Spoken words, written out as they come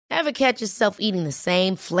Ever catch yourself eating the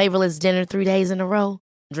same flavorless dinner 3 days in a row?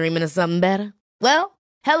 Dreaming of something better? Well,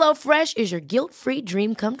 HelloFresh is your guilt-free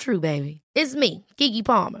dream come true, baby. It's me, Keke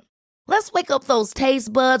Palmer. Let's wake up those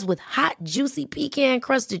taste buds with hot, juicy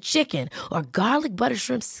pecan-crusted chicken or garlic butter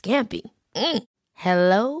shrimp scampi.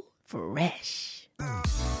 Hello Fresh.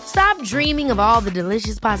 Stop dreaming of all the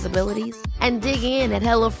delicious possibilities and dig in at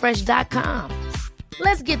HelloFresh.com.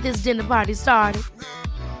 Let's get this dinner party started.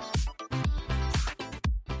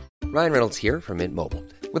 Ryan Reynolds here from Mint Mobile.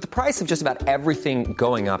 With the price of just about everything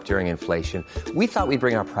going up during inflation, we thought we'd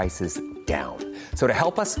bring our prices down. So to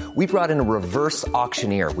help us, we brought in a reverse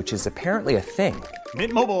auctioneer, which is apparently a thing.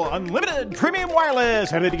 Mint Mobile Unlimited Premium Wireless.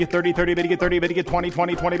 How to get 30, 30, bit to get 30, bit to get 20,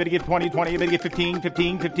 20, 20, bit to get 20, 20, bit to get 15,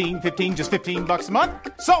 15, 15, 15, just $15 a month?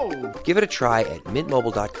 Sold! Give it a try at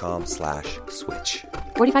mintmobile.com/switch.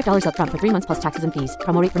 $45 up front for 3 months plus taxes and fees.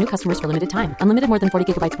 Promo rate for new customers for limited time. Unlimited more than 40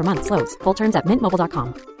 gigabytes per month. Slows full terms at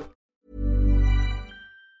mintmobile.com.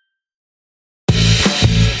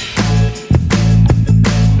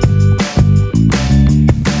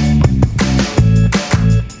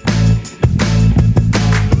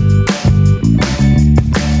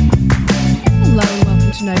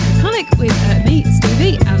 No Panic with me,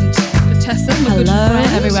 Stevie, and Tessa, my good friend. Hello,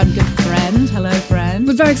 everyone, good friend. Hello, friend.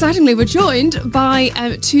 But very excitingly, we're joined by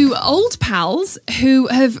two old pals who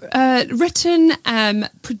have written,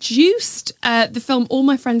 produced the film All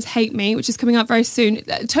My Friends Hate Me, which is coming out very soon.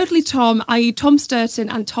 Totally Tom, i.e. Tom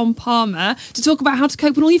Sturton and Tom Palmer, to talk about how to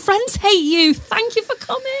cope when all your friends hate you. Thank you for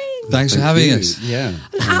coming. Thanks for having us. Yeah.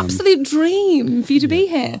 An absolute dream for you to be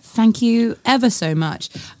here. Thank you ever so much.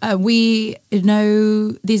 We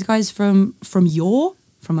know these guys from old Yore.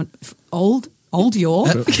 From old Yore.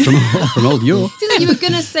 Seems like you were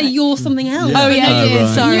going to say you're something else. Oh, yeah, I did.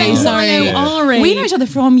 Right. Sorry. Ari. We know each other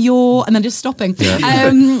from Yore, and then just stopping.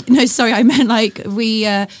 Yeah. No, sorry, I meant like we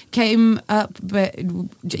came up, but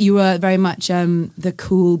you were very much the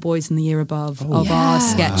cool boys in the year above of our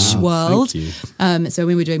sketch world. Thank you. So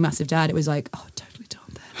when we were doing Massive Dad, it was like, oh, totally Tom,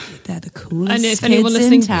 they're the coolest And if kids anyone in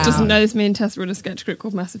listening town. doesn't know this, me and Tessa were in a sketch group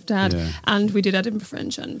called Massive Dad, Yeah. and we did Edinburgh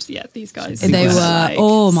Fringe, and these guys. They were, like,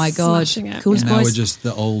 oh my God, smashing it. coolest Now boys. we're just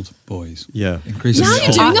the old boys. Yeah. Increasingly Now you're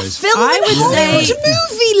old doing a boys. film I would say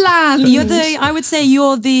movie land. I would say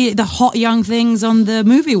you're the hot young things on the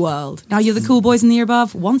movie world. Now you're the cool boys in the year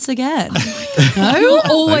above once again. You'll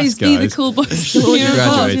always Thanks, be the guys. cool boys in the year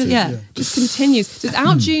above. Graduated. Yeah. Just continues. So it's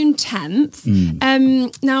out June 10th.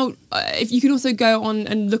 Now, if you can also go on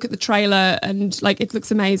and look at the trailer, and like it looks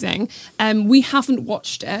amazing. We haven't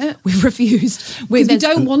watched it. We've refused. We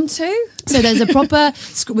don't want to. So there's a proper.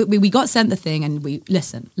 We got sent the thing, and we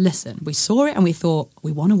listen. We saw it, and we thought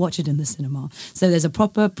we want to watch it in the cinema. So there's a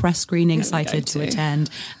proper press screening cited to attend,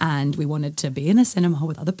 and we wanted to be in a cinema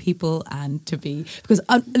with other people and to be because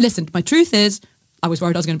listen. My truth is, I was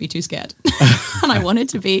worried I was going to be too scared, and I wanted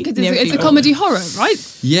to be. Because it's a comedy horror, right?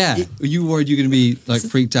 Yeah. Were you worried you're going to be like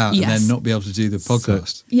freaked out Yes. and then not be able to do the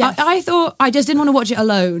podcast? Yeah. I thought I just didn't want to watch it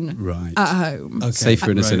alone Right. at home. Okay.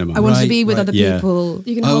 Safer in a cinema. I wanted to Right, be with right. other Yeah. people.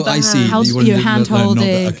 You can hold their I see. hand. You wanted Your to- hand not holding.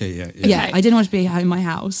 that- Okay, yeah. Yeah, Okay. I didn't want to be in my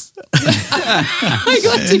house. I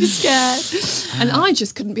got too scared. And I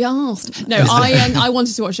just couldn't be asked. No, I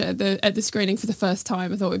wanted to watch it at the screening for the first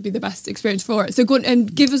time. I thought it would be the best experience for it. So go on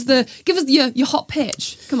and give us your hot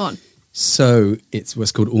pitch. Come on. So it's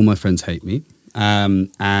what's called All My Friends Hate Me.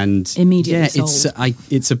 And Immediately yeah, sold.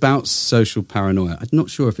 it's about social paranoia. I'm not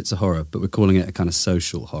sure if it's a horror, but we're calling it a kind of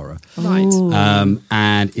social horror. Right.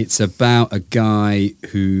 And it's about a guy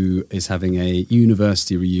who is having a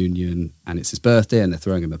university reunion, and it's his birthday, and they're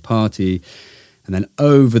throwing him a party. And then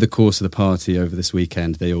over the course of the party, over this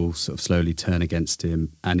weekend, they all sort of slowly turn against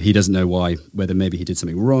him. And he doesn't know why, whether maybe he did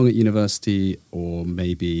something wrong at university, or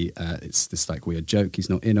maybe it's this like weird joke he's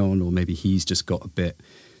not in on, or maybe he's just got a bit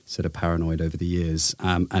sort of paranoid over the years.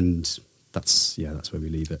 And that's where we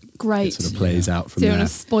leave it. Great. It sort of plays out from So you there. want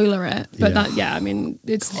to spoiler it, but Yeah. I mean,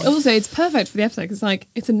 it's perfect for the episode because like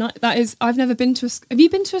I've never been to have you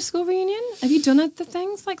been to a school reunion? Have you done other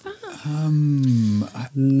things like that?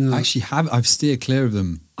 No. Actually, I've steered clear of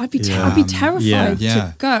them. I'd be terrified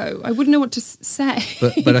Yeah. to go. I wouldn't know what to say.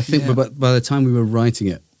 But I think but by the time we were writing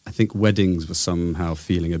it, I think weddings were somehow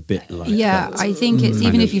feeling a bit like Yeah, that. I think it's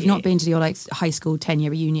even kind if of- you've not been to your like high school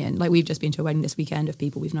 10-year reunion, like we've just been to a wedding this weekend of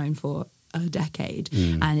people we've known for a decade,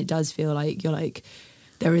 and it does feel like you're like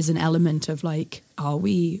there is an element of like, are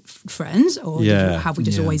we friends or have we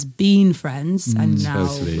just Yeah. always been friends and now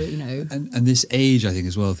Totally. we're, you know. And this age, I think,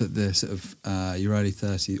 as well, that the sort of your early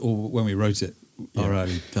 30s, or when we wrote it, our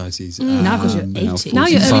early 30s. Now because you're now 80. Now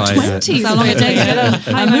you're early 45, 20s. That's how long it takes to get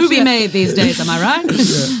a movie made these days, am I right?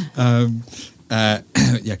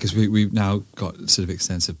 because we've now got sort of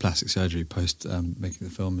extensive plastic surgery post making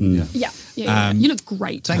the film. And, Yeah. You look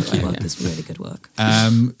great. Thank you. It's really good work.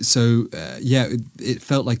 It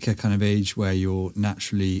felt like a kind of age where you're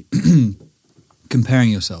naturally comparing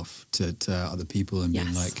yourself to other people and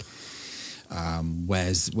being like,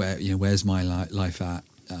 where's my life at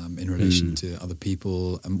in relation to other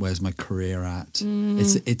people, and where's my career at?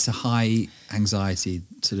 It's a high anxiety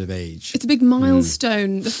sort of age. It's a big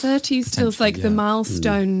milestone. The 30s feels like the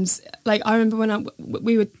milestones. Like I remember when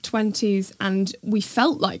we were 20s and we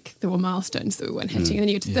felt like there were milestones that we weren't hitting, and then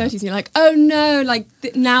you get to 30s and you're like, oh no, like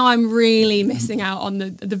now I'm really missing out on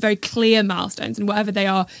the very clear milestones, and whatever they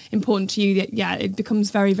are important to you, it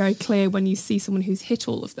becomes very, very clear when you see someone who's hit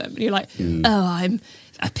all of them, and you're like, I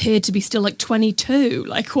appeared to be still like 22.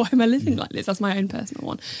 Like, why am I living like this? That's my own personal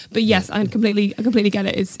one. But yes, I completely get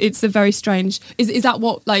it. It's a very strange. Is that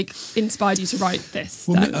what like inspired you to write this?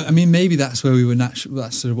 Well, I mean, maybe that's where we were that's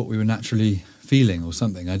sort of what we were naturally feeling, or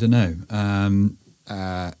something. I don't know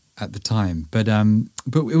at the time, but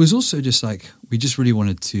it was also just like we just really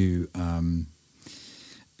wanted to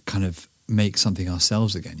kind of make something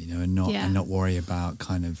ourselves again, and not worry about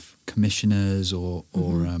kind of commissioners or.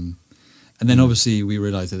 And then obviously we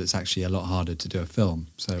realised that it's actually a lot harder to do a film.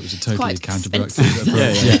 So it was a totally counterproductive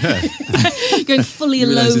approach. Going fully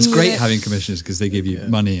alone. It's great having commissioners because they give you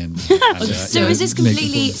money and so is this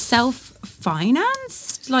completely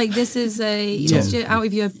self-financed? Like this is just out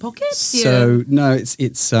of your pocket? So no,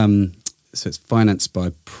 it's financed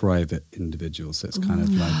by private individuals. So it's kind of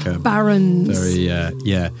like a barons, very and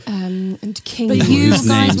kings. But you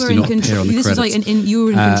guys were in control. This was like you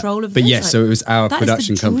were in control of. But this? yes, so it was our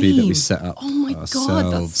production company that we set up. Oh my ourselves,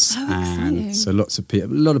 God, that's so exciting! And so a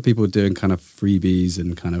lot of people were doing kind of freebies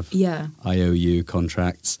and kind of IOU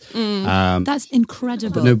contracts. That's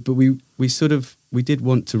incredible. But we did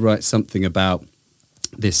want to write something about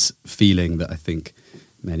this feeling that I think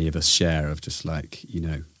many of us share of just like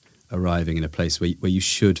arriving in a place where you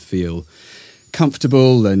should feel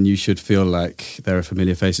comfortable and you should feel like there are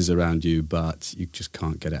familiar faces around you, but you just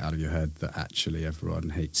can't get it out of your head that actually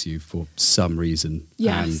everyone hates you for some reason.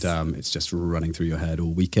 Yes. And it's just running through your head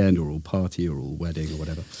all weekend or all party or all wedding or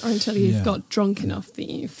whatever. Or until you've got drunk enough that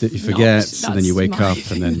you forget, and then you wake up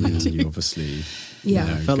and then you obviously...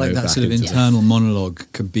 I felt like that sort of internal monologue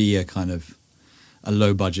could be a kind of a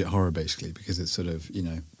low budget horror basically, because it's sort of,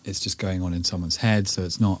 it's just going on in someone's head, so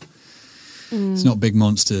it's not big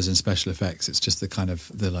monsters and special effects. It's just the kind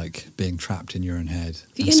of like being trapped in your own head,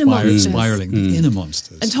 the inner monsters, spiraling the inner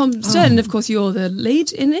monsters. And Tom Stern, of course, you're the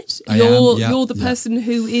lead in it. You're the person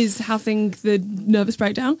who is having the nervous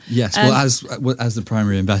breakdown. Yes, as the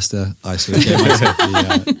primary investor, I sort of gave myself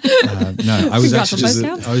I was just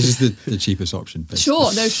the cheapest option.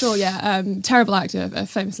 Basically. Sure, terrible actor,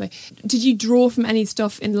 famously. Did you draw from any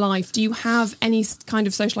stuff in life? Do you have any kind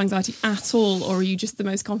of social anxiety at all, or are you just the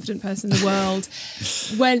most confident person in the world?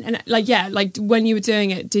 When you were doing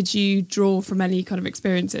it, did you draw from any kind of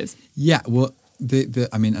experiences? Yeah, well,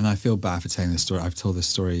 and I feel bad for telling this story. I've told this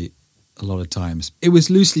story a lot of times. It was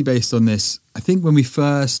loosely based on this. I think when we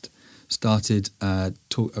first started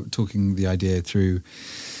talking the idea through,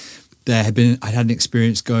 I had an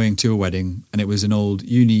experience going to a wedding, and it was an old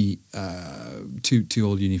uni, two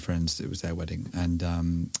old uni friends. It was their wedding, and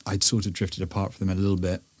I'd sort of drifted apart from them a little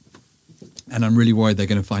bit. And I'm really worried they're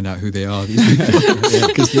going to find out who they are, these people.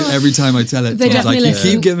 Because every time I tell it, Tom's like, you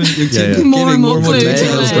keep giving more and more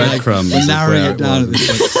details. Breadcrumbs. Narrowing it down at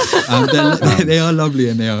this point. They are lovely,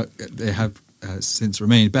 and they have since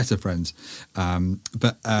remained better friends.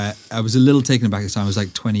 But I was a little taken aback this time. I was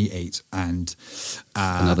like 28, and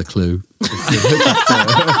another clue.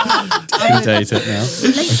 Date it now.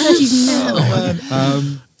 Late 30s now.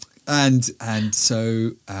 And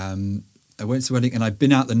so I went to the wedding, and I'd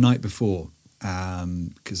been out the night before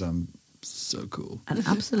because I'm so cool. An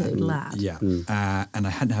absolute lad. Yeah. And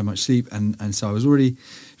I hadn't had much sleep, and so I was already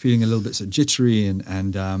feeling a little bit sort of jittery,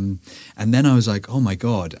 and then I was like, oh my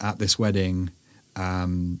God, at this wedding,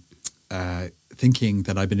 thinking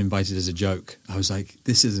that I'd been invited as a joke. I was like,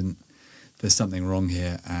 there's something wrong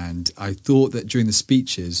here. And I thought that during the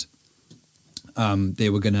speeches,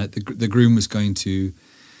 the groom was going to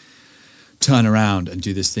turn around and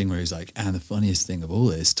do this thing where he's like, and the funniest thing of all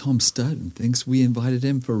is Tom Sturton thinks we invited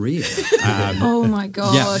him for real. Oh my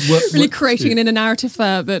God. Really creating an inner narrative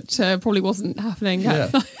there that probably wasn't happening. Yeah.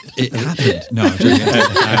 It happened. No, I'm joking.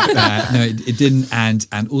 No, it didn't. And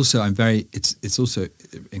also it's also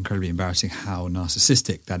incredibly embarrassing how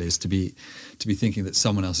narcissistic that is to be thinking that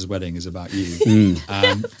someone else's wedding is about you.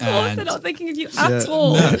 Of course, they're not thinking of you at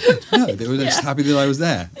all. No, they were just happy that I was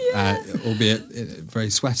there, albeit very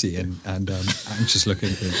sweaty and anxious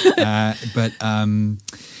looking. But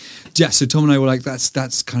yeah, so Tom and I were like,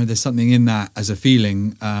 that's kind of, there's something in that as a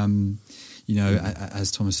feeling. You know,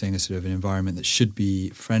 as Tom was saying, a sort of an environment that should be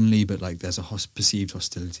friendly, but like there's a perceived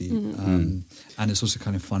hostility, and it's also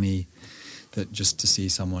kind of funny that just to see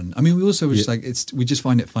someone. I mean, we also were just like, we just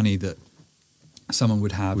find it funny that someone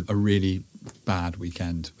would have a really bad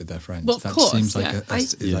weekend with their friends. Well, of that course, seems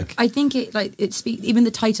like I think it speaks, even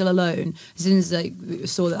the title alone, as soon as I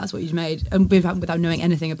saw that's what you'd made, and without knowing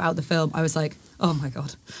anything about the film, I was like, oh my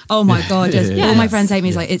god, just all my friends hate me.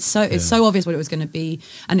 It's like it's so obvious what it was going to be,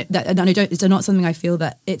 and it's not something I feel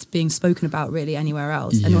that it's being spoken about really anywhere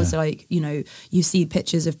else. And also, like, you know, you see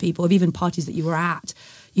pictures of people, of even parties that you were at,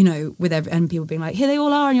 you know, and people being like, here they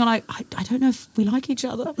all are, and you're like, I don't know if we like each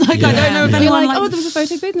other. Like, I don't know if anyone like, oh, there was a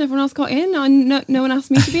photo booth and everyone else got in, and no one asked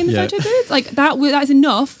me to be in the photo booth. Like that's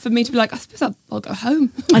enough for me to be like, I suppose I'll go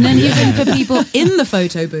home. And then even for people in the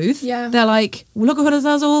photo booth, they're like, well, look at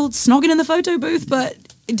us all snogging in the photo booth, but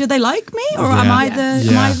do they like me, or am I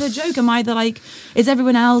the joke? Am I the, like, is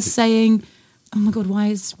everyone else saying, oh my god, why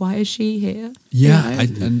is she here? Yeah,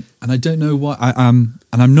 you know? and I don't know why. And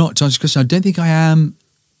I'm not Judge Christian. I don't think I am.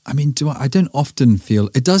 I mean, I don't often feel.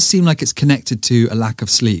 It does seem like it's connected to a lack of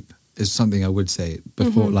sleep. Is something I would say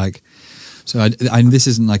before. Like, so this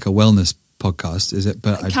isn't like a wellness podcast, is it?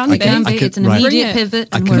 But it can be. It's an immediate pivot,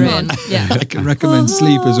 and we're in. Yeah, I can recommend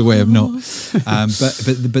sleep as a way of not.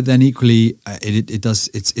 But then equally, it does.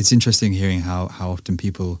 It's interesting hearing how often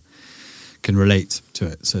people can relate to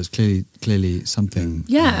it. So it's clearly something.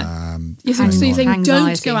 Yeah. So you're saying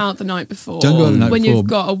don't go out the night before. Don't go out the night when before. You've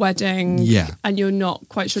got a wedding. Yeah. And you're not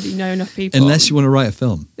quite sure that you know enough people. Unless you want to write a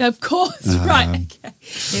film. Of course. Right. Okay.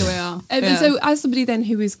 Here we are. And so as somebody then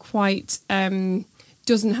who is quite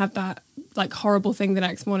doesn't have that like horrible thing the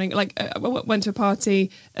next morning, like I went to a party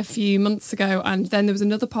a few months ago, and then there was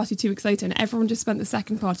another party 2 weeks later, and everyone just spent the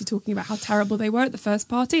second party talking about how terrible they were at the first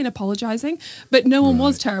party and apologising, but no one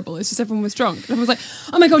was terrible. It's just everyone was drunk, and everyone was like,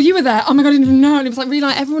 oh my god, you were there, oh my god, I didn't even know. And it was like, really,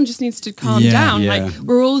 like, everyone just needs to calm down. Like,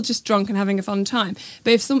 we're all just drunk and having a fun time.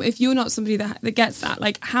 But if you're not somebody that gets that,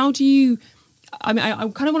 like, how do you, I mean, I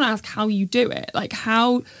kind of want to ask how you do it. Like,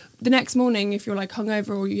 how the next morning, if you're like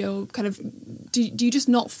hungover, or you're kind of, do you just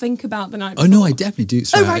not think about the night before? Oh no, I definitely do.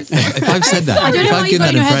 Sorry, right. If I've said that, I don't know why you got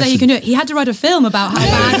in your head that you can do it. He had to write a film about how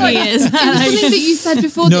bad he is. It was something that you said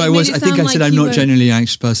before. No, I think I said I'm not generally an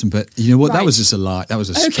anxious person, but you know what? Right. That was just a lie. That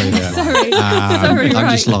was a straight up. Sorry,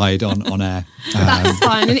 I've just lied on air. That's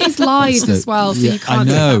fine, and it's live as well, so you can't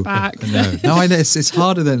take that back. I know. No, I know. It's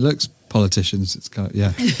harder than it looks. Politicians, it's kind of,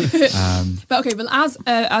 but okay, well,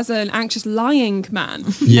 as an anxious lying man,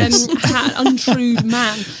 yes, untrue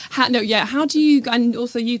man, how do you, and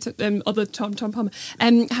also you, other Tom Palmer,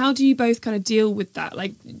 how do you both kind of deal with that?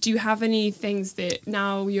 Like, do you have any things that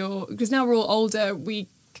because now we're all older, we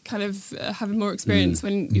kind of have more experience.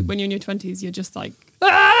 When you're in your 20s, you're just like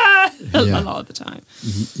a lot of the time.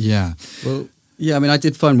 Yeah. Well. Yeah, I mean, I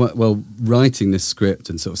did find, well, writing this script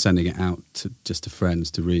and sort of sending it out to friends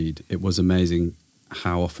to read, it was amazing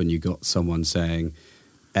how often you got someone saying,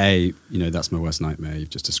 A, you know, that's my worst nightmare. You've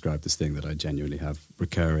just described this thing that I genuinely have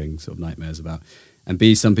recurring sort of nightmares about. And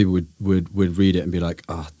B, some people would read it and be like,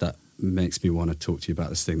 that makes me want to talk to you about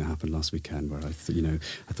this thing that happened last weekend where I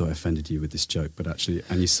thought I offended you with this joke, but actually,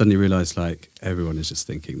 and you suddenly realise like everyone is just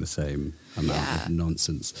thinking the same amount of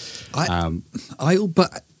nonsense. I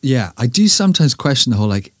do sometimes question the whole,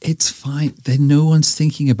 like, it's fine, then no one's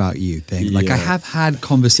thinking about you thing. Like, I have had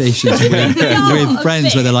conversations with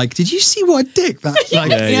friends where they're like, did you see what a dick that, like,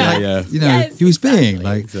 you know, he was being?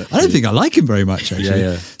 Like, exactly. I don't think I like him very much,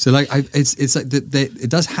 actually. So, like, it's like, it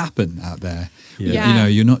does happen out there. You know,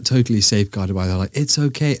 you're not totally safeguarded by that. Like, it's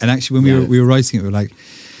okay. And actually, when we were writing it, we were like,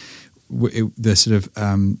 there's a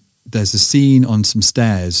scene on some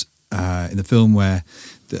stairs in the film where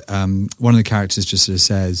one of the characters just sort of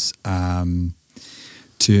says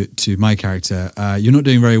to my character, "You're not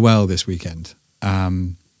doing very well this weekend."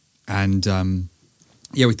 We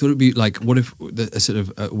thought it'd be like, what if a sort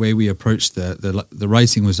of way we approached the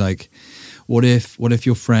writing was like, what if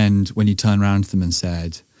your friend, when you turn around to them and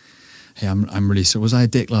said, "Hey, I'm really sorry. Was I a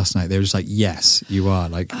dick last night?" They were just like, "Yes, you are."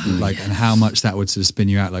 Like, and how much that would sort of spin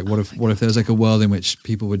you out. Like, what if there was like a world in which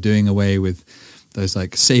people were doing away with those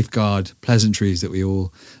like safeguard pleasantries that we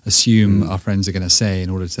all assume our friends are going to say in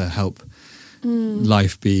order to help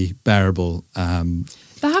life be bearable.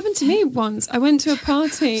 That happened to me once. I went to a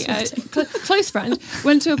party, close friend,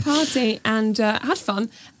 went to a party and had fun.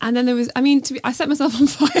 And then there was, I set myself on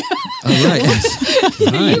fire. Oh, right.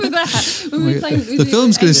 You were there. When we were playing, The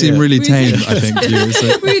film's going to seem really tame, I think, to you.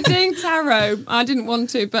 So. We were doing tarot. I didn't want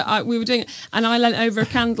to, but we were doing it. And I leant over a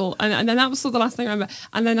candle. And then that was sort of the last thing I remember.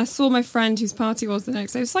 And then I saw my friend whose party was the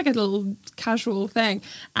next day. It was like a little casual thing.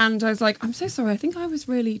 And I was like, I'm so sorry. I think I was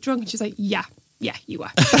really drunk. And she's like, yeah, you were.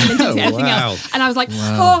 And then didn't say anything else. And I was like,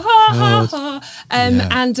 ha, ha, ha,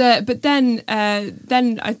 ha. But then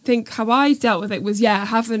I think how I dealt with it was,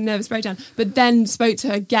 have a nervous breakdown. But then spoke to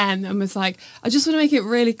her again and was like, I just want to make it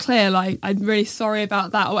really clear, like, I'm really sorry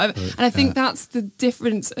about that or whatever. And I think that's the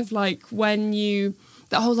difference of like when you...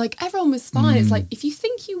 That whole like everyone was fine. It's like if you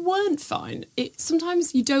think you weren't fine,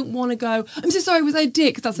 sometimes you don't want to go, I'm so sorry, was I a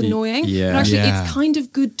dick? Because that's annoying. Yeah. But actually, it's kind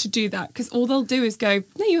of good to do that because all they'll do is go,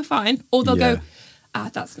 no, you were fine, or they'll go,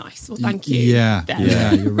 that's nice. Well, thank you. Yeah,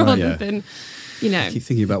 you're right. Rather than, I keep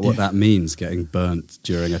thinking about what that means, getting burnt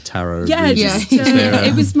during a tarot.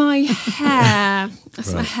 It was my hair.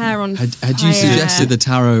 That's my hair on fire. Had you suggested the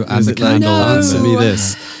tarot and the candle? No. Answer me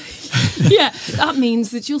this. That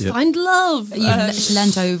means that you'll find love. You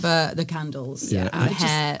leant over the candles. And the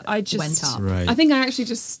hair went up. Right. I think I actually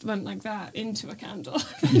just went like that into a candle.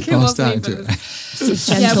 You passed out into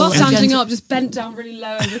it. While standing up, just bent down really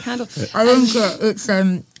low over the candle. I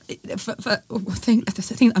think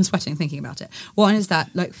it's I think I'm sweating thinking about it. One is that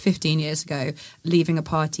like 15 years ago, leaving a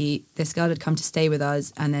party, this girl had come to stay with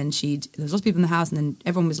us, and then there was lots of people in the house, and then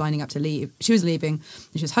everyone was lining up to leave. She was leaving,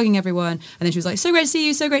 and she was hugging everyone, and then she was like, "So great to see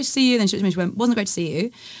you, so great to see you." And then she went, "Wasn't great to see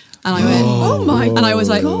you." And I went, "Oh my!" And I was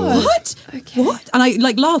like, God. "What? Okay. What?" And I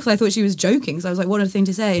like laughed because I thought she was joking. So I was like, "What a thing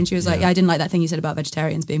to say!" And she was like, "Yeah, I didn't like that thing you said about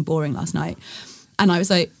vegetarians being boring last night." And I was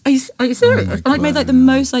like, "Are you serious?" And I made like the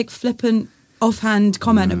most like flippant, offhand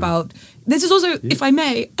comment about this is also, if I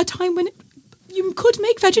may, a time when you could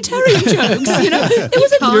make vegetarian jokes.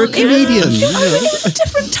 You're a Canadian. It was a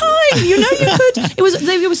different time. You could.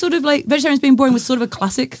 It was sort of like vegetarians being boring was sort of a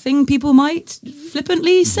classic thing people might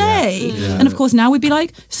flippantly say. Yeah. And of course now we'd be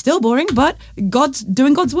like, still boring, but God's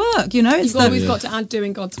doing God's work. You've always got to add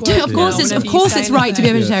doing God's work. Yeah, of course it's right to be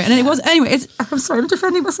a vegetarian. And it was anyway. I'm sorry, I'm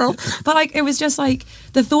defending myself. But like it was just like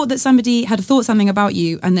the thought that somebody had thought something about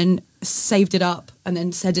you and then saved it up and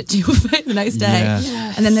then said it to your face the next day.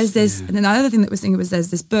 Yes. And then there's this, and then the other thing that was thinking was there's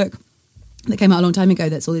this book that came out a long time ago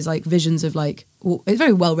that's all these like visions of like, it's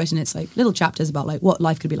very well written. It's like little chapters about like what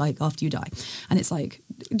life could be like after you die. And it's like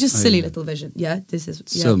just silly little vision. Yeah, this is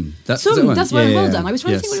Some. That's well done. I was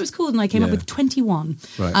trying to think what it was called and I came up with 21.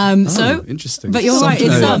 Right. So interesting. But you're Some. right,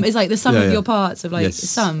 it's some. It's like the sum of your parts of like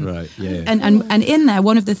some. Right. Yeah. And in there,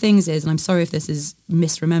 one of the things is, and I'm sorry if this is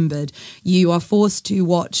misremembered, you are forced to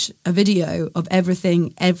watch a video of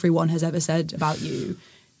everything everyone has ever said about you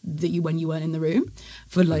when you weren't in the room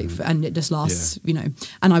and it just lasts,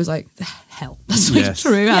 and I was like, the hell, that's like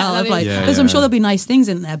true hell. Because I'm sure there'll be nice things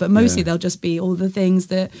in there, but mostly they'll just be all the things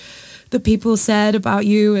that the people said about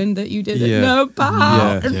you and that you didn't know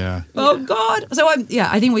about. Oh God. So I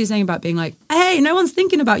think what you're saying about being like, hey, no one's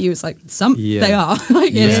thinking about you. It's like they are. Like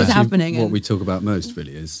it is happening. What we talk about most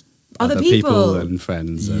really is other people and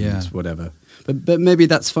friends and whatever. But maybe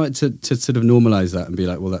that's fine to sort of normalize that and be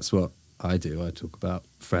like, well, that's what I do. I talk about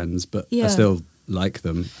friends, but I still like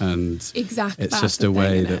them, and it's just a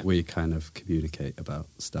way that we kind of communicate about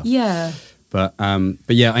stuff. Yeah. But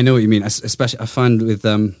yeah, I know what you mean. Especially, I find with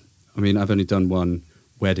I've only done one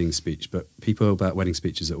wedding speech, but people about wedding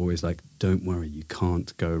speeches are always like, "Don't worry, you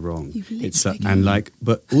can't go wrong."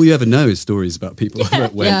 But all you ever know is stories about people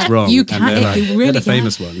that went wrong. You can, and they're really the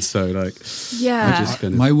famous ones. So like,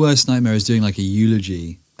 my worst nightmare is doing like a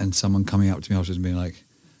eulogy and someone coming up to me afterwards and being like,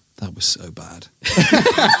 "That was so bad."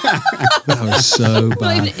 That was so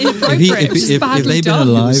bad. If they'd been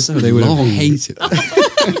alive, they would have hated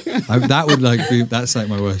it. That would that's like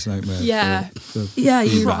my worst nightmare. Yeah.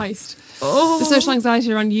 You're Christ. The social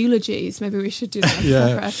anxiety around eulogies. Maybe we should do that in a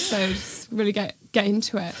separate episode. Just really get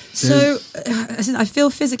into it. So I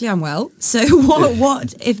feel physically unwell. So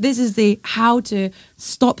what if this is the how to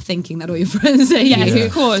stop thinking that all your friends say? Yes,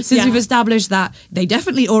 of course. Since we've established that they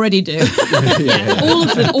definitely already do.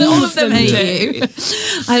 All of them hate you.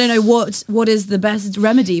 I don't know what is the best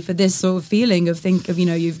remedy for this sort of feeling of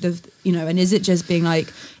and is it just being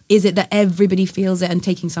like, is it that everybody feels it and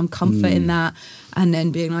taking some comfort in that, and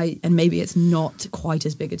then being like, and maybe it's not quite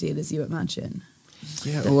as big a deal as you imagine?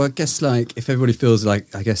 Yeah, well, I guess like if everybody feels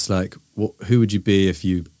like, I guess like, who would you be if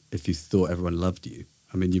you thought everyone loved you?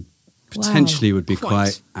 I mean, you potentially would be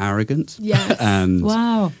quite arrogant. Yes. And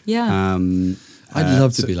wow, yeah. I'd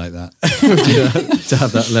love to be like that. To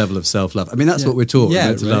have that level of self-love. I mean, that's what we're taught. Yeah, We're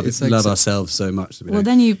meant to right. love, It's like love so- ourselves so much that we Well, don't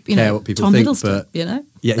then you care know, what people Tom think. Hiddleston, But you know?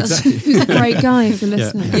 yeah, That's- exactly. Who's a great guy if you're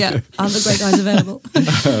listening. Yeah, other great guys available.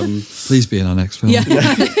 Please be in our next film. Yeah.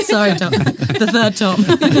 Sorry, Tom. The third Tom.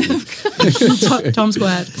 Tom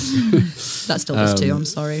squared. That still does too, I'm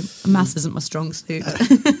sorry. Maths isn't my strong suit.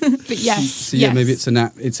 But yes. So yeah, maybe it's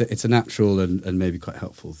a natural and maybe quite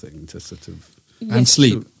helpful thing to sort of And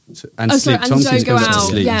sleep. and Oh, sleep. sorry, and Tom don't seems go to out.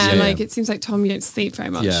 sleep. Yeah, like it seems like Tom, you don't sleep very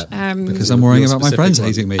much. Yeah. Because I'm worrying Your about my specific friends one.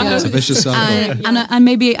 hating me. It's a vicious cycle. And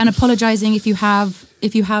maybe apologising if you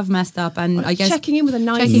have messed up, and I guess checking in with a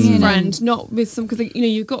nice checking in friend, not with some, because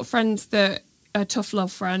you've got friends that are tough love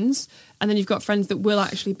friends, and then you've got friends that will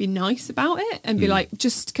actually be nice about it and be like,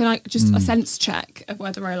 can I a sense check of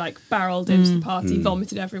whether I like barreled into the party,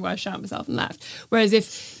 vomited everywhere, shot myself and left. Whereas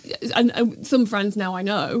and some friends now I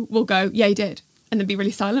know will go, yeah, you did, and then be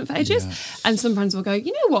really silent for ages. Yeah. And some friends will go,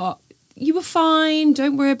 you know what? You were fine.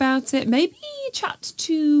 Don't worry about it. Maybe chat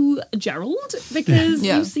to Gerald because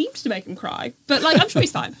you seemed to make him cry. But like, I'm sure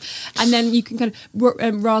he's fine. And then you can kind of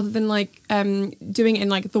rather than like doing it in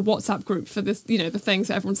like the WhatsApp group for this, the thing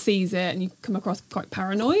so everyone sees it and you come across quite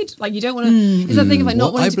paranoid. Like you don't want to. It's that thing of like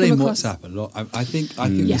not wanting I to blame come across. WhatsApp a lot. I think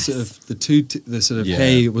Yes. the sort of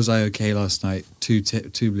hey, was I okay last night? Two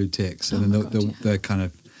blue ticks, and then the kind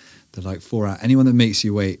of the like 4 hour. Anyone that makes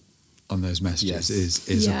you wait on those messages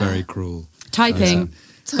is a very cruel. typing.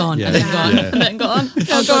 It's gone. Yeah. And then gone. Yeah. And then gone.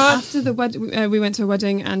 Oh, God. After the wedding, we went to a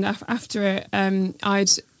wedding, and after it,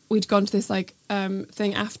 we'd gone to this like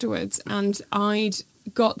thing afterwards, and I'd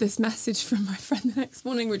got this message from my friend the next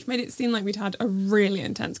morning, which made it seem like we'd had a really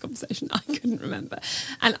intense conversation. I couldn't remember,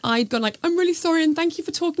 and I'd gone like, "I'm really sorry, and thank you for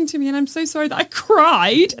talking to me, and I'm so sorry that I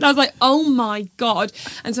cried." And I was like, "Oh my God!"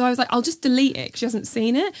 And so I was like, "I'll just delete it because she hasn't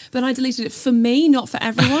seen it." But then I deleted it for me, not for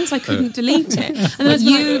everyone, so I couldn't delete it. And then I was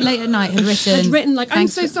You like, late at night had written like, "I'm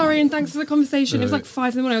 "Thanks so for-" sorry and thanks for the conversation." It was like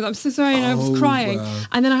 5 a.m. I was like, "I'm so sorry," and I was Oh, crying. wow.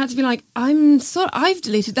 And then I had to be like, "I'm sorry, I've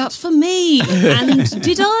deleted that for me." And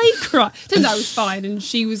did I cry? Turns out I was fine, and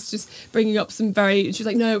she was just bringing up she was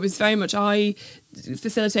like, "No, it was very much I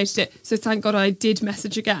facilitated it, so thank God I did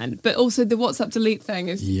message again." But also the WhatsApp delete thing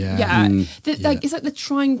is like it's like they're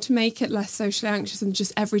trying to make it less socially anxious, and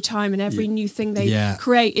just every time and every new thing they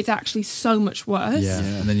create, it's actually so much worse. Yeah,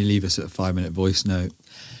 and then you leave us at a 5-minute voice note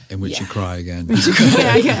in which you cry again.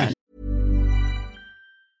 Yeah.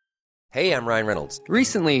 Hey, I'm Ryan Reynolds.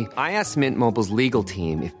 Recently, I asked Mint Mobile's legal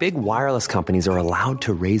team if big wireless companies are allowed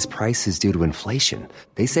to raise prices due to inflation.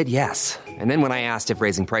 They said yes. And then when I asked if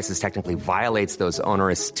raising prices technically violates those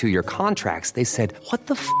onerous 2-year contracts, they said, "What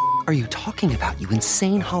the f*** are you talking about, you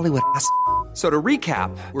insane Hollywood ass?" So to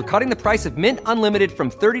recap, we're cutting the price of Mint Unlimited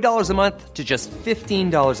from $30 a month to just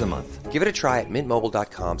 $15 a month. Give it a try at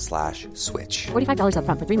mintmobile.com/switch. $45 up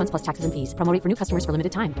front for 3 months plus taxes and fees. Promo rate for new customers for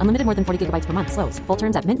limited time. Unlimited more than 40 gigabytes per month. Slows full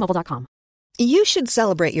terms at mintmobile.com. You should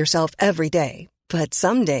celebrate yourself every day, but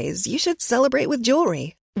some days you should celebrate with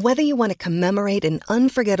jewelry. Whether you want to commemorate an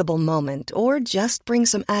unforgettable moment or just bring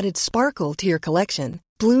some added sparkle to your collection,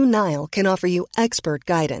 Blue Nile can offer you expert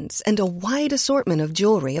guidance and a wide assortment of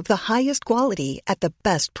jewelry of the highest quality at the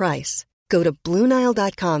best price. Go to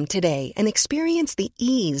BlueNile.com today and experience the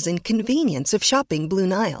ease and convenience of shopping Blue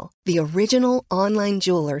Nile, the original online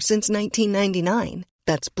jeweler since 1999.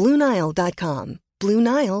 That's BlueNile.com.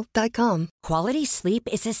 BlueNile.com. Quality sleep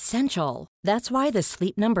is essential. That's why the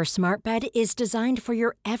Sleep Number Smart Bed is designed for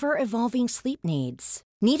your ever-evolving sleep needs.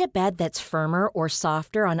 Need a bed that's firmer or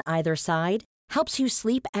softer on either side? Helps you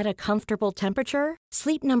sleep at a comfortable temperature?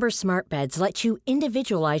 Sleep Number Smart Beds let you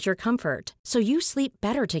individualize your comfort, so you sleep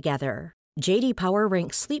better together. J.D. Power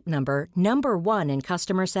ranks Sleep Number number 1 in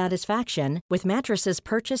customer satisfaction with mattresses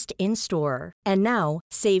purchased in-store. And now,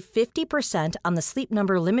 save 50% on the Sleep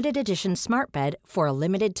Number Limited Edition Smart Bed for a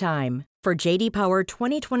limited time. For J.D. Power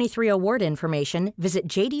 2023 award information, visit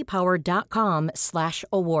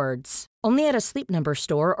jdpower.com/awards. Only at a Sleep Number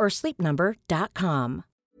store or sleepnumber.com.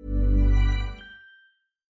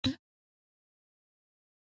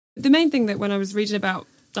 The main thing that when I was reading about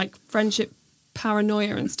like friendship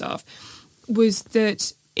paranoia and stuff was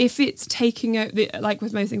that if it's taking over, like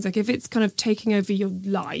with most things, like if it's kind of taking over your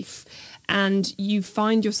life and you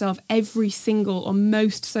find yourself every single or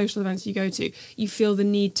most social events you go to, you feel the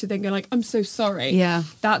need to then go like, "I'm so sorry." Yeah.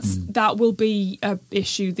 That will be a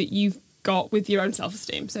issue that you've got with your own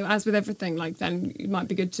self-esteem. So as with everything, like then it might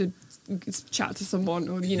be good to chat to someone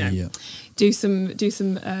or do some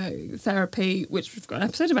therapy, which we've got an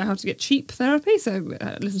episode about how to get cheap therapy, so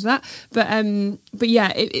listen to that. But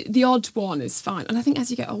yeah, the odd one is fine. And I think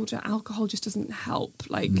as you get older, alcohol just doesn't help.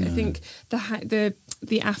 Like I think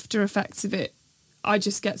the after effects of it I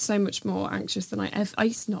just get so much more anxious than I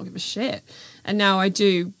used to not give a shit. And now I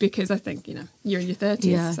do, because I think, you're in your 30s.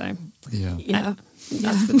 Yeah. So, Yeah.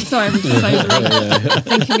 Sorry, I'm just slowly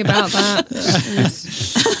thinking about that.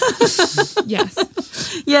 Yes.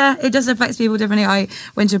 Yeah, it does affect people differently. I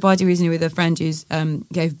went to a party recently with a friend who's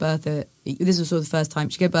gave birth. This was sort of the first time.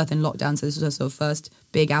 She gave birth in lockdown, so this was her sort of first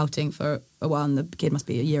big outing for a while, and the kid must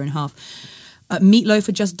be a year and a half. Meatloaf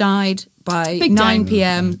had just died by Big 9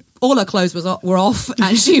 p.m. All her clothes were off,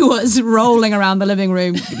 and she was rolling around the living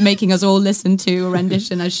room, making us all listen to a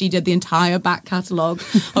rendition as she did the entire back catalogue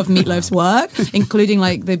of Meatloaf's work, including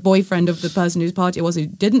like the boyfriend of the person whose party it was who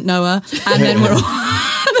didn't know her, and then we're all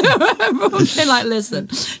like, listen,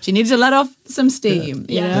 she needed to let off some steam.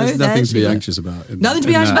 You know? There's nothing to be anxious about. Nothing to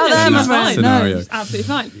be anxious about there, my friend. Scenario. It's absolutely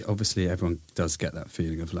fine. Obviously, everyone does get that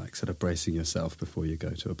feeling of like sort of bracing yourself before you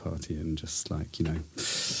go to a party and just like,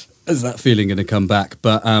 is that feeling going to come back?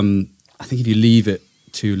 But I think if you leave it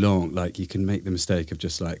too long, like you can make the mistake of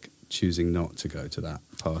just like choosing not to go to that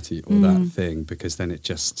party or that thing, because then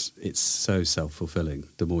it's so self-fulfilling.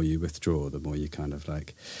 The more you withdraw, the more you kind of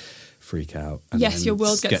like freak out. And Yes, your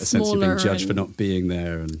world get gets a sense of smaller being judged for and- not being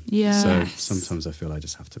there. And Yes. so sometimes I feel I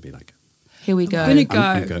just have to be like, Here we go. I'm gonna go.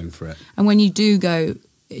 I'm going for it. And when you do go,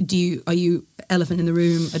 are you elephant in the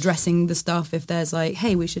room addressing the stuff if there's like,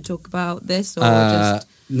 hey, we should talk about this, or just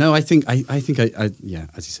No, I think I as you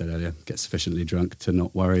said earlier, get sufficiently drunk to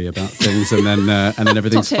not worry about things, and then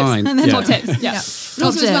everything's Top tips. fine. And then Top tips, yeah. Top And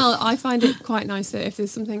also tip. as well, I find it quite nice that if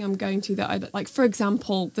there's something I'm going to that I like, for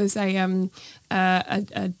example, there's a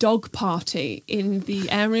dog party in the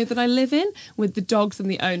area that I live in with the dogs and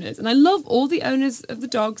the owners, and I love all the owners of the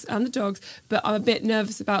dogs, but I'm a bit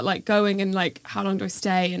nervous about like going and like how long do I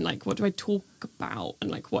stay and like what do I talk about, and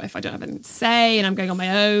like what if I don't have anything to say and I'm going on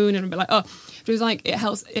my own, and I'm a bit like, oh, but it was like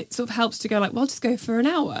it sort of helps to go like, well, I'll just go for an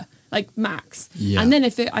hour, like max. Yeah. And then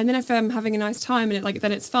if I'm having a nice time and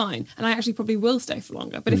then it's fine, and I actually probably will stay for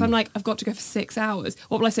longer. But if I'm like, I've got to go for 6 hours,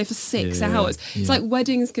 what will I say for 6 hours? It's like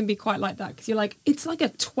weddings can be quite like that, because you're like, it's like a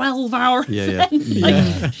 12-hour event.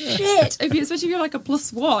 Like shit. Especially if you're like a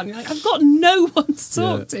 +1, you're like, I've got no one to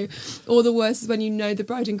talk to. Or the worst is when you know the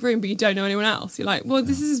bride and groom but you don't know anyone else. You're like, well,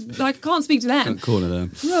 this is like, I can't speak to them. Can't corner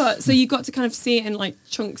them. Yeah, so you've got to kind of see it in like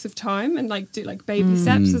chunks of time and like do like baby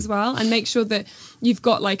steps as well, and make sure that you've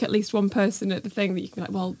got like at least one person at the thing that you can be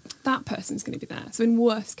like, well, that person's going to be there. So in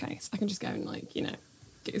worst case, I can just go and like, go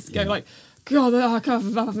like, God, I can't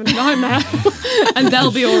have a nightmare, and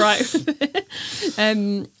they'll be all right with it.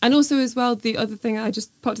 And also as well, the other thing I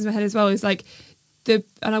just popped into my head as well is like I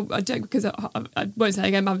don't, because I won't say it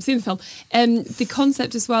again, but I haven't seen the film. The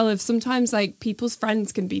concept as well of sometimes like people's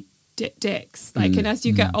friends can be dicks. Like, and as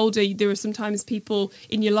you get older, there are sometimes people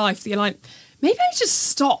in your life that you're like, maybe I just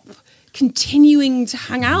stop continuing to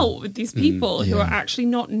hang out with these people who are actually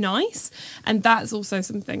not nice. And that's also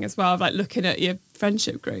something as well of like looking at your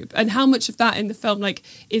friendship group, and how much of that in the film like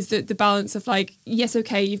is the balance of like, yes,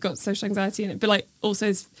 okay, you've got social anxiety in it, but like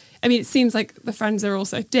also it seems like the friends are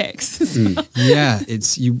also dicks. Yeah,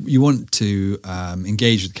 it's you want to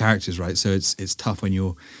engage with the characters, right? So it's tough when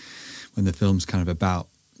the film's kind of about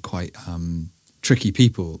quite tricky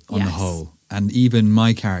people on the whole. And even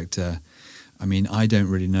my character, I don't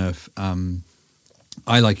really know if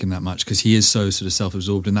I like him that much, because he is so sort of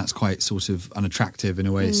self-absorbed, and that's quite sort of unattractive in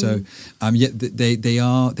a way. So they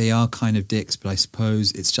are kind of dicks, but I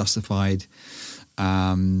suppose it's justified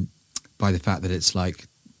by the fact that it's like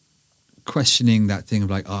questioning that thing of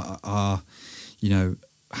like, how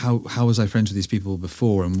was I friends with these people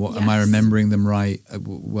before, and what am I remembering them right?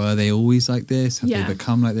 Were they always like this? Have they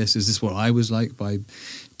become like this? Is this what I was like by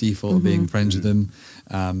default of being friends with them?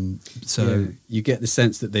 So you get the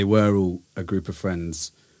sense that they were all a group of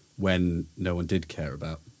friends when no one did care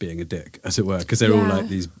about being a dick, as it were, because they're all like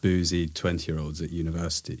these boozy 20-year-olds at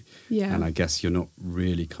university. Yeah. And I guess you're not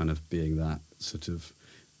really kind of being that sort of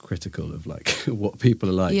critical of like what people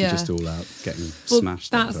are like. You're just all out getting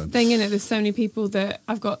smashed. That's the thing, innit? There's so many people that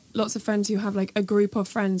I've got lots of friends who have like a group of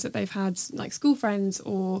friends that they've had like school friends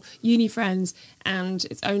or uni friends, and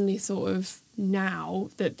it's only sort of now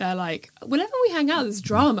that they're like, whenever we hang out there's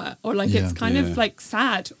drama, or like it's kind of like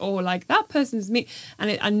sad, or like that person's me,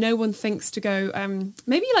 and no one thinks to go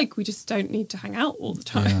maybe like we just don't need to hang out all the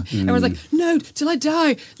time. Everyone's like, no, till I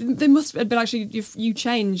die they must, but actually you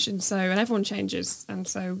change, and everyone changes, and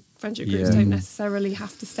so friendship groups Yeah. don't necessarily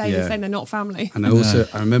have to stay the Yeah. same. They're not family. And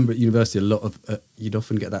I remember at university a lot of you'd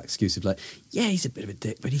often get that excuse of like, yeah, he's a bit of a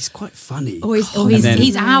dick, but he's quite funny. He's And then-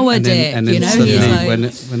 he's our and then- dick. and then You know, suddenly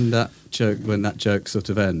he's like, when that joke sort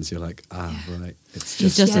of ends, you're like, right, it's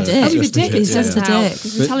He's just just a a dick. Oh, he's a just dick. He's just a dick.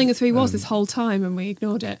 He's been telling us who he was this whole time, and we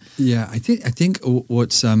ignored it. Yeah, I think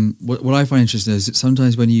what I find interesting is that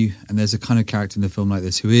sometimes and there's a kind of character in the film like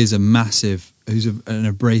this who's an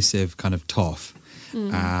abrasive kind of toff,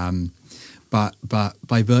 but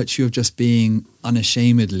by virtue of just being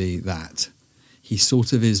unashamedly that, he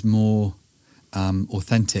sort of is more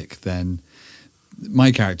authentic than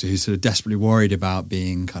my character, who's sort of desperately worried about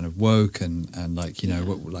being kind of woke and like, you know,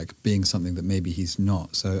 like being something that maybe he's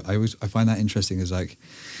not. So I find that interesting as like,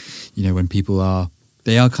 you know, when people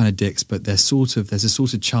they are kind of dicks, but there's a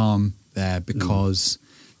sort of charm there because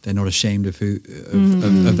they're not ashamed of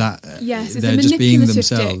of that. Yes, it's they're the just being manipulative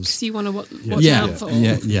themselves. dicks you want to watch Yeah. out for.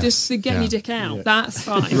 Yeah, yes. Just to get Yeah. your dick out, that's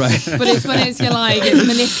fine. Right. But it's when it's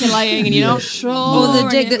manipulating and you're not sure. or the and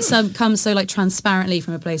dick it- that comes so like transparently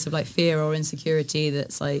from a place of like fear or insecurity.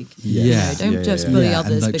 That's like, Yeah. don't just bully Yeah, and,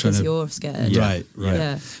 others like, because trying to- you're scared. Right.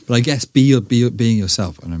 Yeah. But I guess being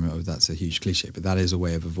yourself. I don't know, that's a huge cliche, but that is a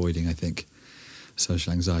way of avoiding, I think,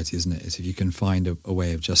 social anxiety, isn't it? Is if you can find a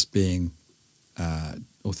way of just being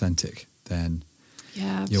authentic, then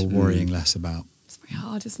Yeah, you're worrying less about. it's very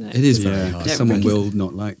hard, isn't it? It is very hard. Someone will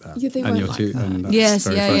not like that. Yeah, they and won't you're like too, that. and that's Yes,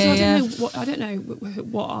 very yeah, frustrating. yeah. I don't know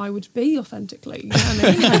what I would be authentically. You know what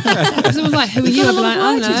I mean? Like, if someone's like, "Who are you?" I'd be like,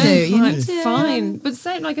 "I don't know." to do, you Like, need to- fine, but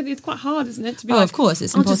same like it's quite hard, isn't it? To be Oh, like, of course,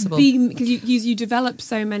 it's I'll just impossible. be because you develop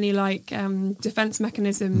so many like defense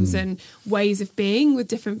mechanisms and ways of being with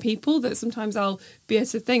different people that sometimes I'll be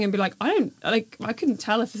at a thing and be like, I couldn't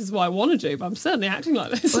tell if this is what I want to do, but I'm certainly acting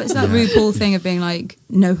like this. Well, it's that RuPaul thing of being like,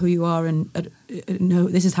 know who you are and know,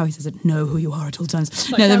 this is how he says it, know who you are at all times.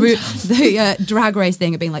 Like no, them. the Drag Race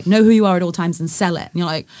thing of being like, know who you are at all times and sell it. And you're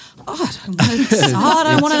like, I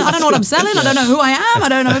don't know what I'm selling. I don't know who I am. I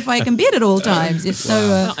don't know if I can be it at all times. It's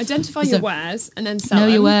so... Identify so- your wares and then sell Know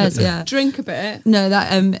them. your wares, yeah. Drink a bit. No,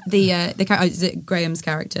 that the character, is it Graham's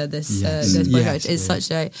character? This Yes. this boy Yes, coach is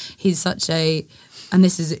yeah. he's such a, and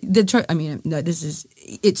this is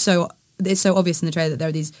it's so obvious in the trailer that there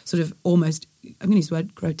are these sort of almost, I'm going to use the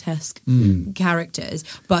word grotesque characters,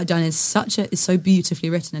 but done is it's so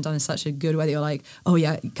beautifully written and done in such a good way that you're like, oh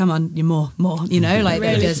yeah, come on, you're more, you know, like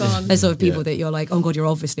Really there's fun. sort of people that you're like, oh god, you're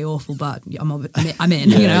obviously awful, but I'm in,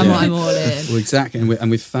 you know, I'm all in. Well, exactly,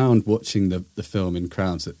 and we found watching the film in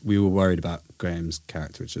crowds that we were worried about Graham's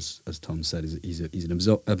character, which, as Tom said, he's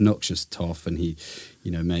an obnoxious toff, and he,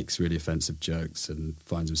 you know, makes really offensive jokes and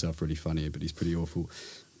finds himself really funny, but he's pretty awful.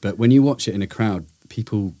 But when you watch it in a crowd,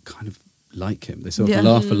 people kind of like him. They sort of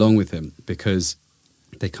laugh along with him because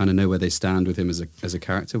they kind of know where they stand with him as a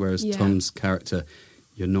character. Whereas Tom's character,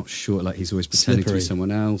 you're not sure. Like he's always pretending to Slippery. be someone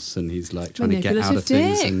else, and he's like trying to get out of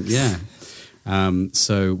Manipulative things. And yeah.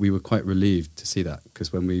 So we were quite relieved to see that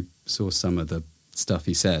because when we saw some of the stuff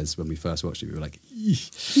he says when we first watched it, we were like,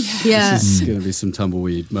 Yeah. this is going to be some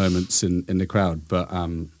tumbleweed moments in the crowd. But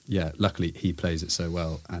luckily he plays it so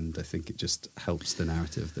well, and I think it just helps the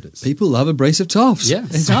narrative that it's... People love abrasive toffs. Yeah.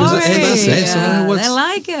 It's because that's it. So I don't know what's- They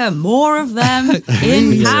like it. More of them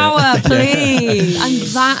in power, please. And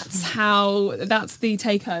that's the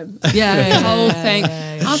take home. Yeah, The whole yeah, thing.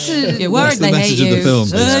 yeah, yeah. After If you're worried That's the they hate message of you, the film,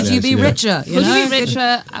 should basically, you be actually, yeah. richer? You Would know? you be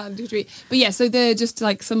richer? But yeah, so they're just to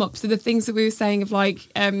like sum up. So the things that we were saying of like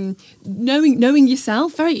knowing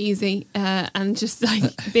yourself, very easy, and just like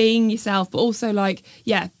being yourself, but also like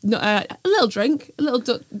a little drink, a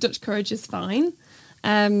little Dutch courage is fine.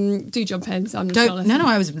 Do jump in. So I'm just Don't, no,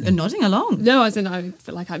 I was nodding along. No, as in I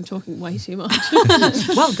feel like I'm talking way too much.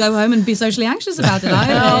 Well, go home and be socially anxious about it. Look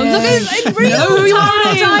at in real know who you are at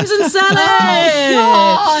all time. times and sell it.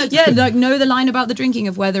 God. Yeah, like know the line about the drinking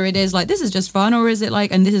of whether it is like this is just fun or is it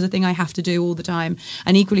like, and this is a thing I have to do all the time.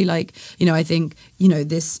 And equally, like, you know, I think, you know,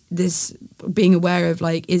 this being aware of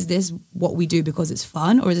like, is this what we do because it's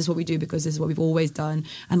fun, or is this what we do because this is what we've always done?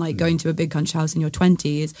 And like going to a big country house in your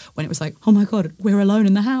 20s when it was like, oh my god, we're alone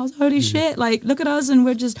in the house. Holy shit! Like, look at us, and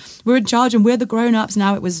we're in charge, and we're the grown-ups.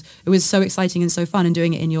 Now it was so exciting and so fun, and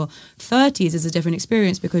doing it in your 30s is a different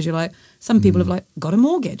experience because you're like, some people have like got a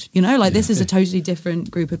mortgage, you know, like this is a totally different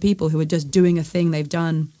group of people who are just doing a thing they've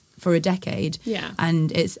done for a decade. Yeah.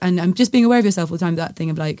 And I'm just being aware of yourself all the time, that thing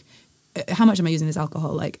of like, how much am I using this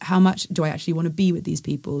alcohol? Like, how much do I actually want to be with these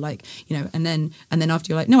people? Like, you know, and then after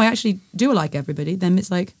you're like, no, I actually do like everybody, then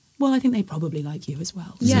it's like, well, I think they probably like you as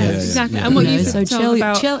well. Yeah, exactly. And what you said, so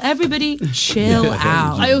Tom, chill, everybody, chill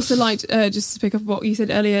out. I also liked, just to pick up what you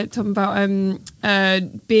said earlier, Tom, about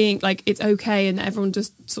being like, it's okay and everyone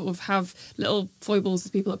just sort of have little foibles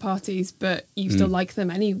with people at parties, but you still like them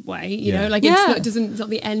anyway, you know? Like, it's not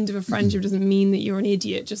the end of a friendship. It doesn't mean that you're an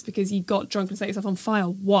idiot just because you got drunk and set yourself on fire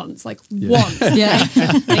once. Like, once. Yeah.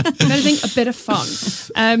 Like, if anything, a bit of fun.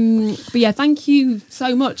 But yeah, thank you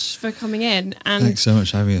so much for coming in. And Thanks so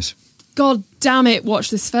much for having us. God damn it, watch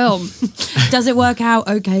this film. Does it work out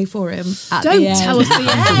okay for him at Don't the end? tell us the end.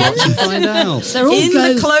 Watch and find out. They're all in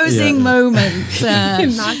the closing moment.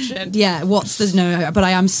 Imagine. Yeah, but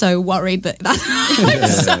I am so worried that I'm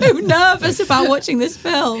so nervous about watching this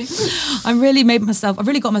film. I've really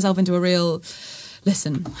got myself into a real...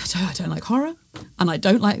 Listen, I don't like horror, and I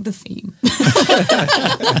don't like the theme.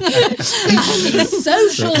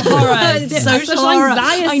 Social horror, social horror.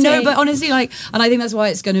 Anxiety. I know, but honestly, like, and I think that's why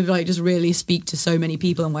it's going to like just really speak to so many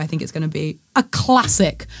people, and why I think it's going to be a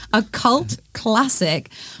classic, a cult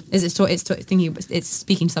classic. Is it's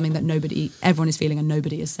speaking to something that everyone is feeling and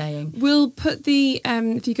nobody is saying. We'll put the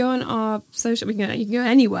if you go on our social, you can go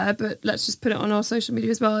anywhere, but let's just put it on our social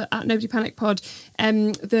media as well at Nobody Panic Pod.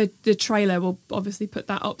 The trailer will obviously put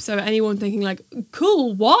that up, so anyone thinking like,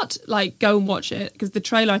 cool, what? Like, go and watch it, because the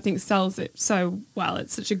trailer I think sells it so well.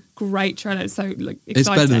 It's such a great trailer. It's so like exciting. It's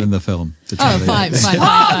better than the film. Fine.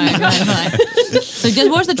 So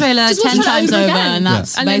just watch the trailer 10 times over, and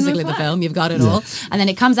that's basically the film. You've got it all. And then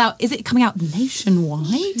it comes out. Is it coming out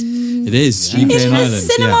nationwide? It is. In the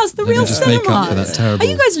cinemas, the real just make up for cinemas. that terrible. Are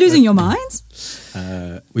you guys losing your minds?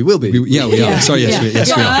 We will be. We are. Sorry, yes, we are.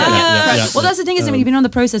 Yeah. Well, that's the thing, isn't it? You've been on the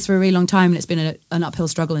process for a really long time, and it's been an uphill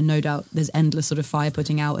struggle, and no doubt there's endless sort of fire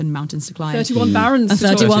putting out and mountains to climb. 31 barons.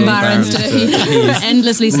 31 barons to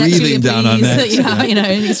endlessly sexually abuse, in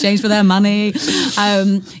exchange for their money.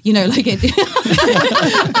 Like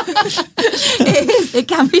it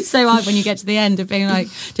can be so hard when you get to the end of being like,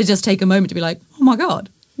 to just take a moment to be like, oh my God.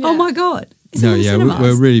 It's in the cinemas.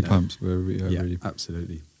 We're really pumped. We're really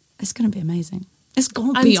absolutely. It's going to be amazing. It's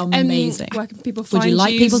going to be amazing. Where can people find would you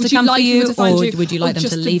like people to come for you, or would you like them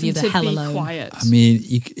to leave you the hell alone? Quiet? I mean,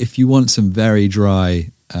 if you want some very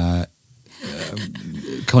dry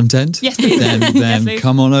content, then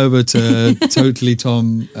come on over to Totally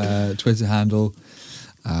Tom Twitter handle.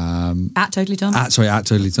 At Totally Tom. At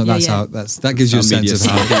Totally Tom. That gives you a sense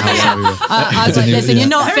of how I was like, listen, you're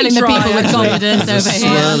not filling the people with confidence over here.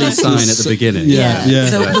 Swirly sign at the beginning. Yeah.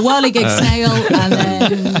 The whirly gig snail, and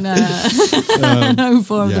then hope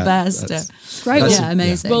for the best. Great.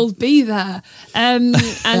 Amazing. We'll be there.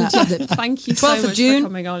 Thank you so much for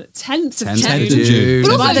coming on. 10th of June.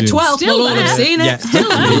 But by the 12th, we'll all have seen it.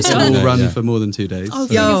 We'll run for more than 2 days. Oh,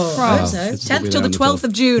 10th till the 12th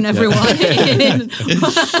of June, everyone.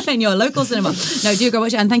 In your local cinema. No, do go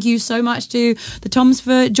watch it. And thank you so much to the Toms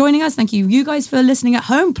for joining us. Thank you guys for listening at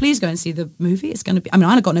home. Please go and see the movie. It's going to be,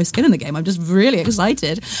 I've got no skin in the game. I'm just really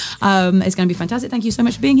excited. It's going to be fantastic. Thank you so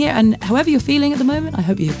much for being here. And however you're feeling at the moment, I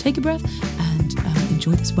hope you take a breath and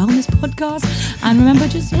enjoy this wellness podcast. And remember,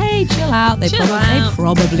 just, hey, chill out. They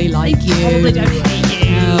probably like you. They probably don't hate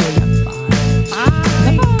you. Oh, you're fine.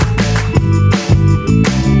 Bye. Bye.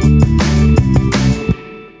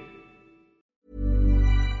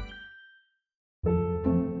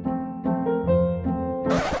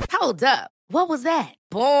 Hold up. What was that?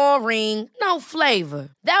 Boring. No flavor.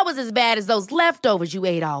 That was as bad as those leftovers you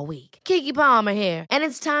ate all week. Keke Palmer here. And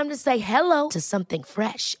it's time to say hello to something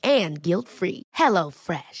fresh and guilt-free. Hello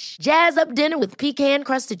Fresh. Jazz up dinner with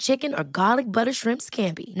pecan-crusted chicken or garlic butter shrimp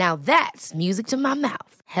scampi. Now that's music to my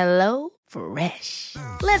mouth. Hello Fresh.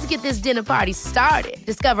 Let's get this dinner party started.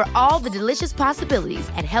 Discover all the delicious possibilities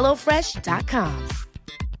at HelloFresh.com.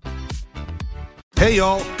 Hey,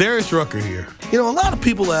 y'all, Darius Rucker here. A lot of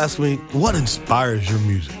people ask me, what inspires your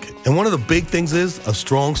music? And one of the big things is a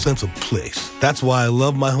strong sense of place. That's why I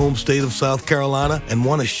love my home state of South Carolina and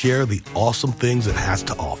want to share the awesome things it has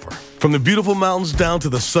to offer. From the beautiful mountains down to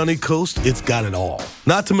the sunny coast, it's got it all.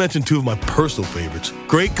 Not to mention two of my personal favorites,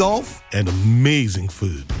 great golf and amazing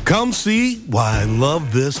food. Come see why I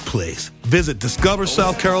love this place. Visit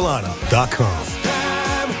discoversouthcarolina.com.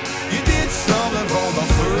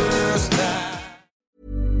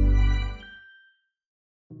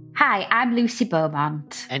 Hi, I'm Lucy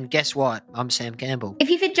Beaumont. And guess what? I'm Sam Campbell.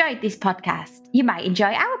 If you've enjoyed this podcast, you might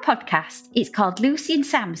enjoy our podcast. It's called Lucy and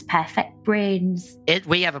Sam's Perfect Brains.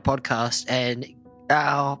 We have a podcast, and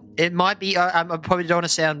it might be, I probably don't want to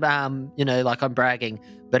sound, like I'm bragging,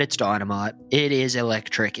 but it's dynamite. It is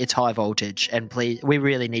electric. It's high voltage. And please, we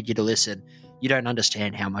really need you to listen. You don't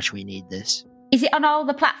understand how much we need this. Is it on all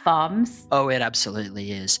the platforms? Oh, it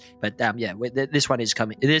absolutely is. But yeah, this one is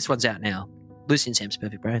coming. This one's out now. Lucy and Sam's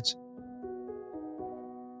Perfect Brains.